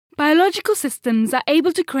Biological systems are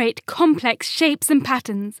able to create complex shapes and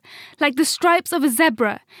patterns, like the stripes of a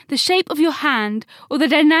zebra, the shape of your hand, or the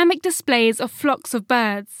dynamic displays of flocks of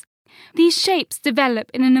birds. These shapes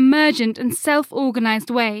develop in an emergent and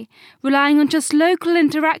self-organised way, relying on just local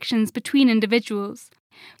interactions between individuals.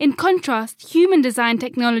 In contrast, human-designed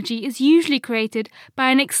technology is usually created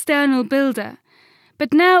by an external builder.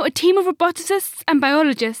 But now a team of roboticists and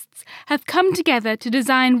biologists have come together to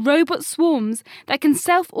design robot swarms that can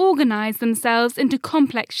self-organise themselves into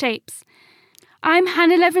complex shapes. I'm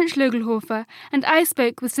Laeverenz Schologelhofer, and I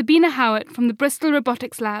spoke with Sabine Hauert from the Bristol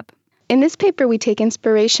Robotics Lab. In this paper, we take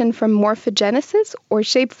inspiration from morphogenesis, or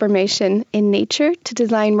shape formation, in nature to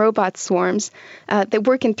design robot swarms that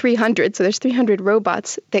work in 300. So there's 300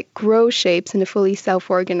 robots that grow shapes in a fully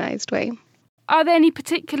self-organized way. Are there any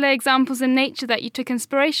particular examples in nature that you took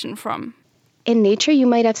inspiration from? In nature, you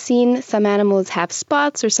might have seen some animals have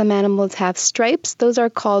spots or some animals have stripes. Those are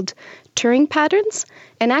called Turing patterns.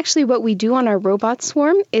 And actually what we do on our robot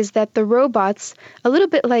swarm is that the robots, a little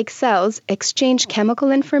bit like cells, exchange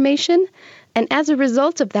chemical information. And as a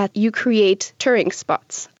result of that, you create Turing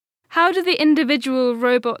spots. How do the individual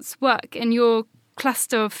robots work in your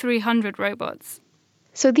cluster of 300 robots?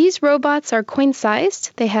 So these robots are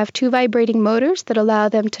coin-sized. They have 2 vibrating motors that allow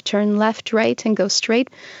them to turn left, right, and go straight.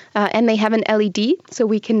 And they have an LED, so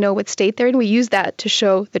we can know what state they're in. We use that to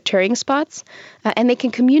show the Turing spots. And they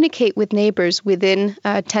can communicate with neighbors within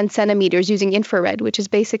 10 centimeters using infrared, which is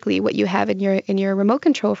basically what you have in your remote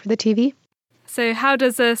control for the TV. So how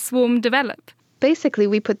does a swarm develop? Basically,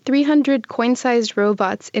 we put 300 coin-sized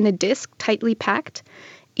robots in a disk tightly packed.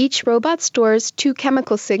 Each robot stores 2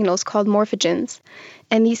 chemical signals called morphogens,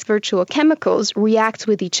 and these virtual chemicals react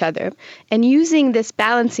with each other. And using this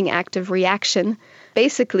balancing act of reaction,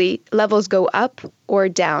 basically levels go up or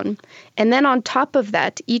down. And then on top of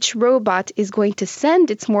that, each robot is going to send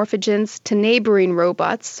its morphogens to neighboring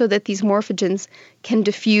robots so that these morphogens can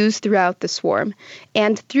diffuse throughout the swarm.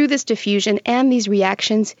 And through this diffusion and these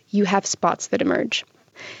reactions, you have spots that emerge.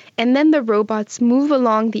 And then the robots move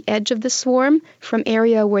along the edge of the swarm from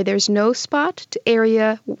area where there's no spot to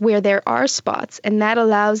area where there are spots, and that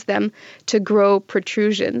allows them to grow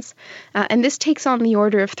protrusions. And this takes on the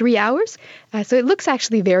order of 3 hours, so it looks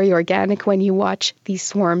actually very organic when you watch these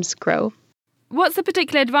swarms grow. What's the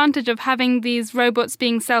particular advantage of having these robots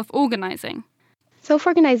being self-organising?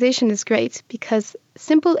 Self-organization is great because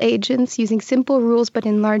simple agents using simple rules but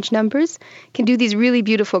in large numbers can do these really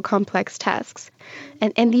beautiful complex tasks.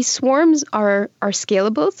 And these swarms are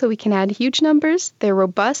scalable, so we can add huge numbers. They're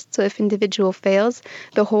robust, so if individual fails,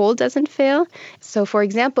 the whole doesn't fail. So for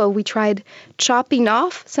example, we tried chopping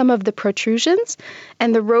off some of the protrusions,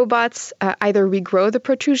 and the robots either regrow the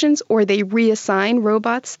protrusions or they reassign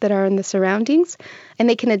robots that are in the surroundings, and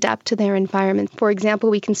they can adapt to their environment. For example,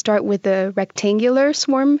 we can start with a rectangular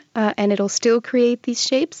swarm, and it'll still create these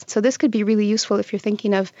shapes. So this could be really useful if you're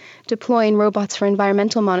thinking of deploying robots for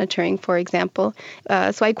environmental monitoring, for example.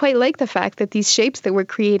 So I quite like the fact that these shapes that we're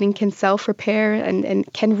creating can self-repair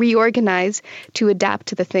and can reorganize to adapt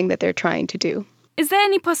to the thing that they're trying to do. Is there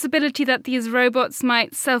any possibility that these robots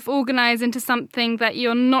might self-organise into something that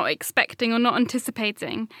you're not expecting or not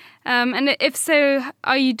anticipating? And if so,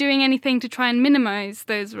 are you doing anything to try and minimise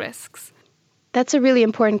those risks? That's a really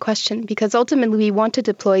important question because ultimately we want to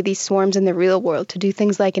deploy these swarms in the real world to do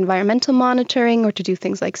things like environmental monitoring or to do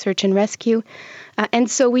things like search and rescue. And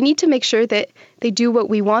so we need to make sure that they do what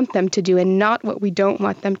we want them to do and not what we don't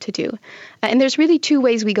want them to do. And there's really 2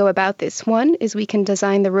 ways we go about this. One is we can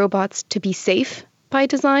design the robots to be safe by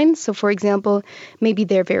design. So for example, maybe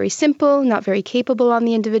they're very simple, not very capable on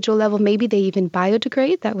the individual level. Maybe they even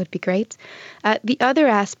biodegrade. That would be great. The other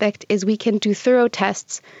aspect is we can do thorough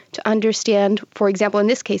tests to understand, for example, in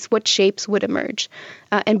this case, what shapes would emerge.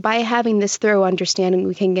 And by having this thorough understanding,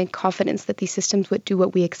 we can get confidence that these systems would do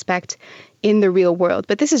what we expect in the real world.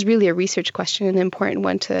 But this is really a research question and an important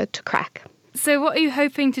one to crack. So what are you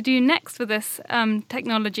hoping to do next with this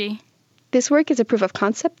technology? This work is a proof of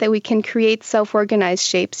concept that we can create self-organized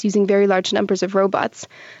shapes using very large numbers of robots.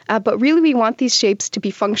 But really, we want these shapes to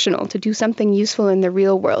be functional, to do something useful in the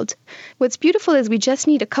real world. What's beautiful is we just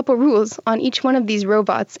need a couple rules on each one of these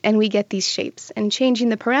robots, and we get these shapes. And changing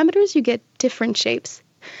the parameters, you get different shapes.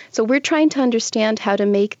 So we're trying to understand how to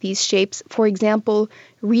make these shapes, for example,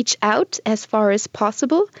 reach out as far as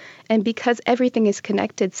possible. And because everything is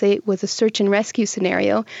connected, say it was a search and rescue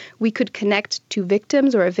scenario, we could connect 2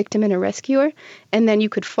 victims or a victim and a rescuer, and then you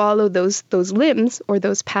could follow those limbs or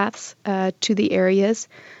those paths to the areas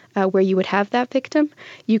where you would have that victim.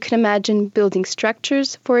 You can imagine building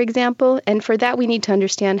structures, for example, and for that we need to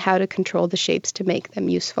understand how to control the shapes to make them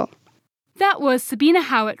useful. That was Sabine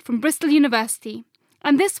Hauert from Bristol University,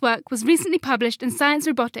 and this work was recently published in Science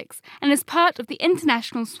Robotics and is part of the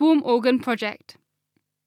International Swarm Organ Project.